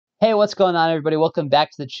Hey, what's going on, everybody? Welcome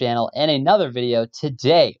back to the channel and another video.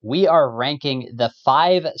 Today, we are ranking the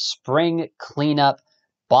 5 spring cleanup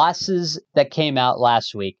bosses that came out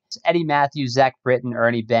last week. It's Eddie Matthews, Zach Britton,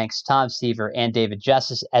 Ernie Banks, Tom Seaver, and David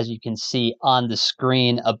Justice, as you can see on the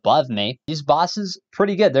screen above me. These bosses,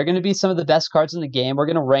 pretty good. They're going to be some of the best cards in the game. We're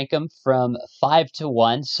going to rank them from 5 to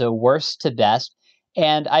 1, so worst to best.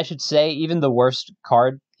 And I should say, even the worst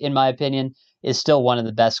card, in my opinion, is still one of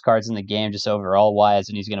the best cards in the game, just overall wise,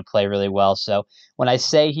 and he's going to play really well. So when I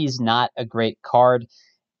say he's not a great card,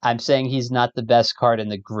 I'm saying he's not the best card in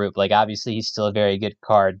the group. Like, obviously, he's still a very good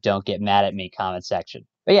card. Don't get mad at me, comment section.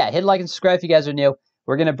 But yeah, hit like and subscribe if you guys are new.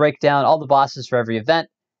 We're going to break down all the bosses for every event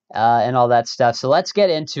and all that stuff. So let's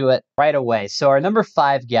get into it right away. So our number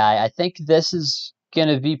 5 guy, I think this is going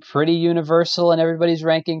to be pretty universal in everybody's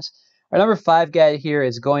rankings. Our number 5 guy here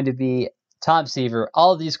is going to be Tom Seaver.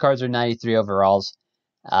 All of these cards are 93 overalls,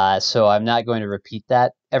 so I'm not going to repeat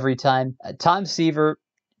that every time. Tom Seaver,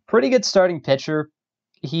 pretty good starting pitcher.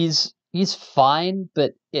 He's fine,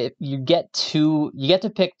 but you get to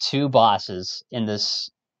pick 2 bosses in this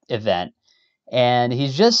event, and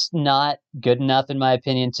he's just not good enough, in my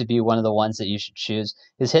opinion, to be one of the ones that you should choose.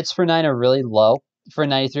 His hits per 9 are really low. For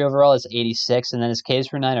 93 overall is 86, and then his Ks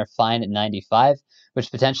per 9 are fine at 95,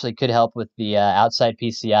 which potentially could help with the outside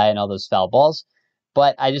PCI and all those foul balls.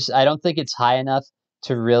 But I don't think it's high enough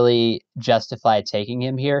to really justify taking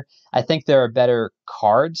him here. I think there are better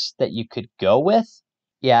cards that you could go with.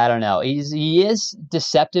 Yeah, I don't know. He is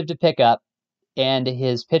deceptive to pick up, and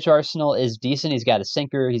his pitch arsenal is decent. He's got a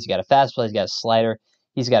sinker, he's got a fastball, he's got a slider,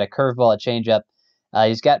 he's got a curveball, a changeup.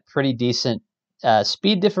 He's got pretty decent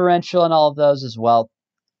speed differential and all of those as well.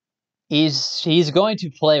 He's going to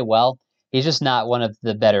play well. He's just not one of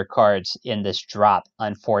the better cards in this drop,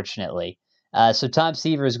 unfortunately. So Tom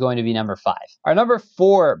Seaver is going to be number 5. Our number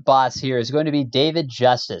 4 boss here is going to be David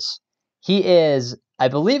Justice. He is, I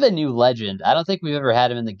believe, a new legend. I don't think we've ever had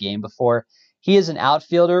him in the game before. He is an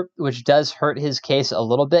outfielder, which does hurt his case a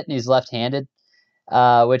little bit, and he's left-handed,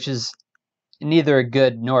 which is neither a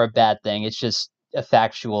good nor a bad thing. It's just a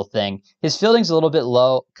factual thing. His fielding's a little bit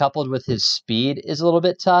low, coupled with his speed is a little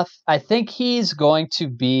bit tough. I think he's going to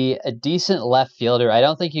be a decent left fielder. I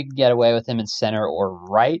don't think you can get away with him in center or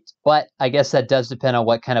right, but I guess that does depend on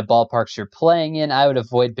what kind of ballparks you're playing in. I would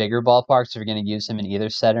avoid bigger ballparks if you're going to use him in either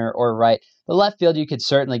center or right. The left field you could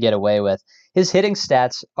certainly get away with. His hitting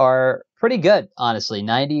stats are pretty good, honestly.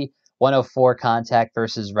 90, 104 contact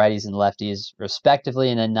versus righties and lefties, respectively,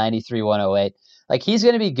 and then 93, 108. Like, he's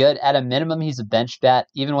going to be good. At a minimum, he's a bench bat.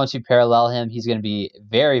 Even once you parallel him, he's going to be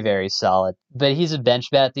very, very solid. But he's a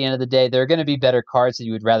bench bat at the end of the day. There are going to be better cards that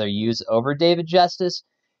you would rather use over David Justice.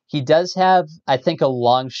 He does have, I think, a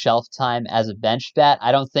long shelf time as a bench bat.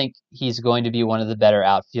 I don't think he's going to be one of the better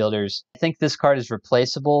outfielders. I think this card is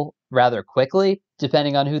replaceable rather quickly,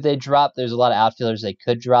 depending on who they drop. There's a lot of outfielders they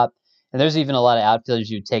could drop, and there's even a lot of outfielders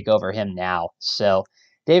you'd take over him now. So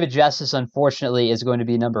David Justice, unfortunately, is going to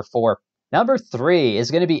be number 4. Number 3 is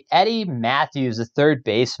going to be Eddie Matthews, the third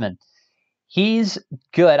baseman. He's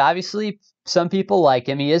good. Obviously, some people like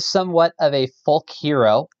him. He is somewhat of a folk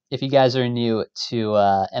hero. If you guys are new to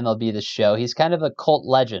MLB The Show, he's kind of a cult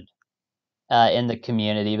legend in the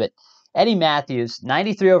community. But Eddie Matthews,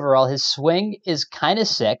 93 overall. His swing is kind of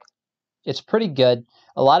sick. It's pretty good.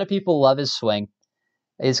 A lot of people love his swing.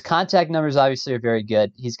 His contact numbers obviously are very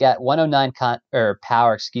good. He's got 109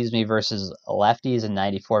 power, versus lefties and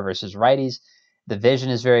 94 versus righties. The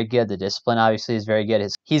vision is very good. The discipline obviously is very good.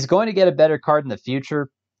 He's going to get a better card in the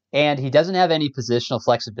future, and he doesn't have any positional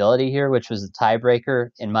flexibility here, which was the tiebreaker,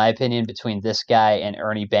 in my opinion, between this guy and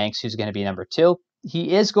Ernie Banks, who's going to be number 2.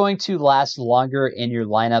 He is going to last longer in your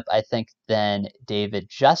lineup, I think, than David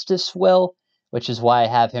Justice will, which is why I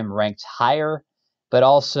have him ranked higher. But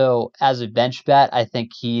also, as a bench bat, I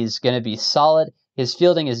think he's going to be solid. His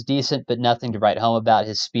fielding is decent, but nothing to write home about.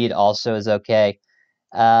 His speed also is okay.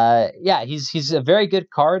 Yeah, he's a very good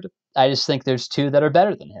card. I just think there's 2 that are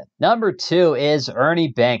better than him. Number 2 is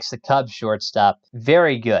Ernie Banks, the Cubs shortstop.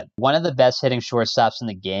 Very good. One of the best hitting shortstops in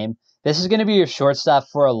the game. This is going to be your shortstop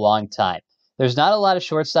for a long time. There's not a lot of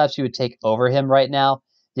shortstops you would take over him right now.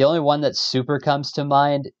 The only one that super comes to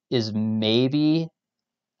mind is maybe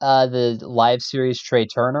the live series Trey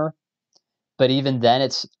Turner, but even then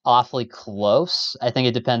it's awfully close. I think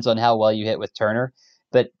it depends on how well you hit with Turner.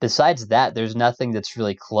 But besides that, there's nothing that's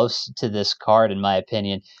really close to this card, in my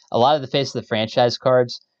opinion. A lot of the face of the franchise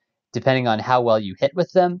cards, depending on how well you hit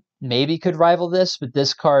with them, maybe could rival this, but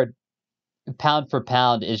this card, pound for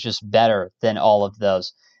pound, is just better than all of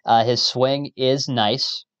those. His swing is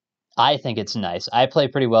nice. I think it's nice. I play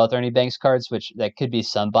pretty well with Ernie Banks cards, which that could be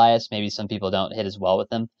some bias. Maybe some people don't hit as well with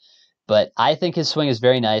them, but I think his swing is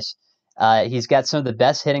very nice. He's got some of the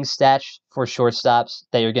best hitting stats for shortstops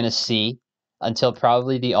that you're going to see until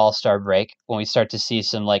probably the All-Star break when we start to see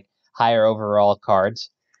some like higher overall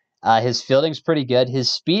cards. His fielding's pretty good.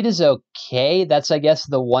 His speed is okay. That's, I guess,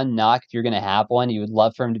 the one knock. If you're going to have one, you would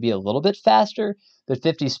love for him to be a little bit faster, but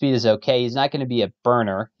 50 speed is okay. He's not going to be a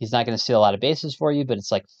burner. He's not going to steal a lot of bases for you, but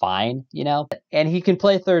it's like fine, you know? And he can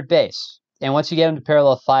play third base. And once you get him to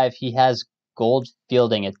parallel 5, he has gold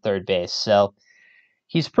fielding at third base. So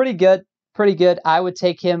he's pretty good. Pretty good. I would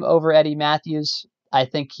take him over Eddie Matthews. I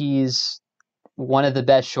think he's one of the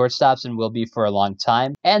best shortstops and will be for a long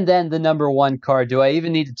time. And then the number one card, do I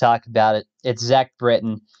even need to talk about it? It's Zach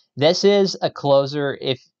Britton. This is a closer.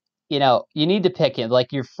 If, you know, you need to pick him.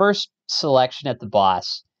 Like your first selection at the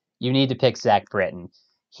boss, you need to pick Zach Britton.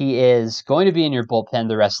 He is going to be in your bullpen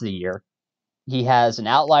the rest of the year. He has an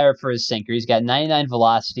outlier for his sinker. He's got 99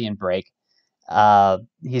 velocity and break.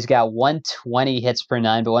 He's got 120 hits per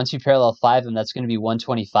nine, but once you parallel 5 him, that's going to be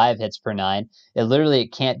 125 hits per nine.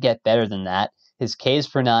 It can't get better than that. His Ks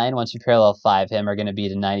per nine, once you parallel 5 him, are going to be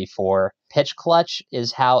to 94. Pitch clutch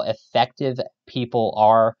is how effective people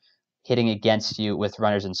are hitting against you with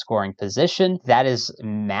runners in scoring position. That is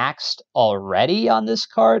maxed already on this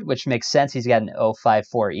card, which makes sense. He's got an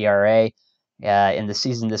 0.54 ERA in the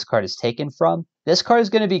season this card is taken from. This card is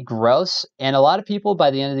going to be gross, and a lot of people by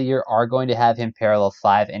the end of the year are going to have him parallel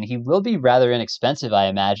 5, and he will be rather inexpensive, I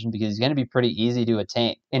imagine, because he's going to be pretty easy to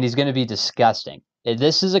attain, and he's going to be disgusting.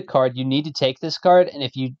 This is a card, you need to take this card, and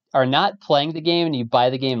if you are not playing the game and you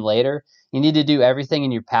buy the game later, you need to do everything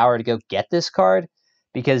in your power to go get this card,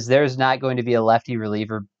 because there's not going to be a lefty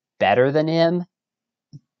reliever better than him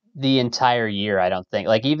the entire year, I don't think.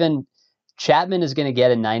 Like, even Chapman is going to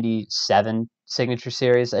get a 97 signature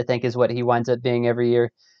series, I think is what he winds up being every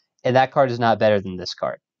year. And that card is not better than this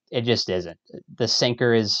card. It just isn't. The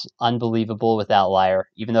sinker is unbelievable with outlier.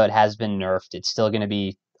 Even though it has been nerfed, it's still going to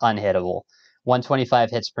be unhittable.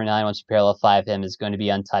 125 hits per nine once you parallel 5 him is going to be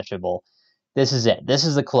untouchable. This is it. This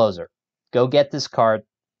is the closer. Go get this card.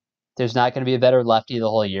 There's not going to be a better lefty the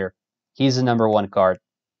whole year. He's the number one card.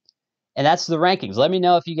 And that's the rankings. Let me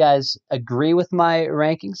know if you guys agree with my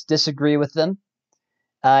rankings, disagree with them.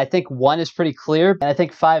 I think 1 is pretty clear, and I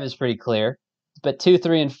think 5 is pretty clear. But 2,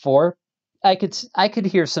 3, and 4, I could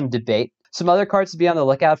hear some debate. Some other cards to be on the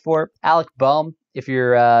lookout for. Alec Boehm, if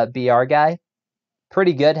you're a BR guy,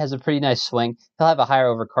 pretty good, has a pretty nice swing. He'll have a higher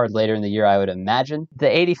over card later in the year, I would imagine. The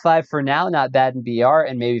 85 for now, not bad in BR,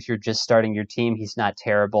 and maybe if you're just starting your team, he's not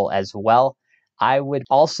terrible as well. I would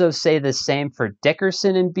also say the same for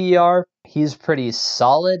Dickerson in BR. He's pretty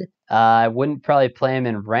solid. I wouldn't probably play him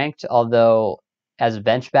in ranked, although as a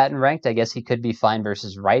bench bat in ranked, I guess he could be fine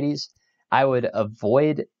versus righties. I would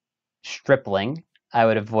avoid Stripling. I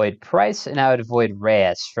would avoid Price, and I would avoid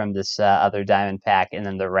Reyes from this other diamond pack, and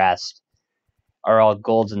then the rest are all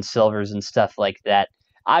golds and silvers and stuff like that.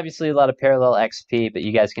 Obviously, a lot of parallel XP, but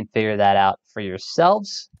you guys can figure that out for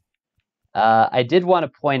yourselves. I did want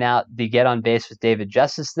to point out the get on base with David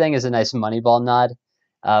Justice thing is a nice Moneyball nod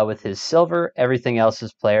with his silver. Everything else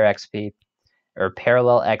is player XP or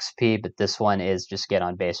parallel XP, but this one is just get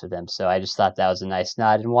on base with him. So I just thought that was a nice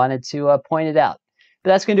nod and wanted to point it out.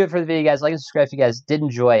 But that's going to do it for the video, guys. Like and subscribe if you guys did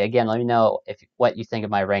enjoy. Again, let me know what you think of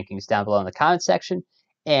my rankings down below in the comment section,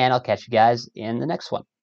 and I'll catch you guys in the next one.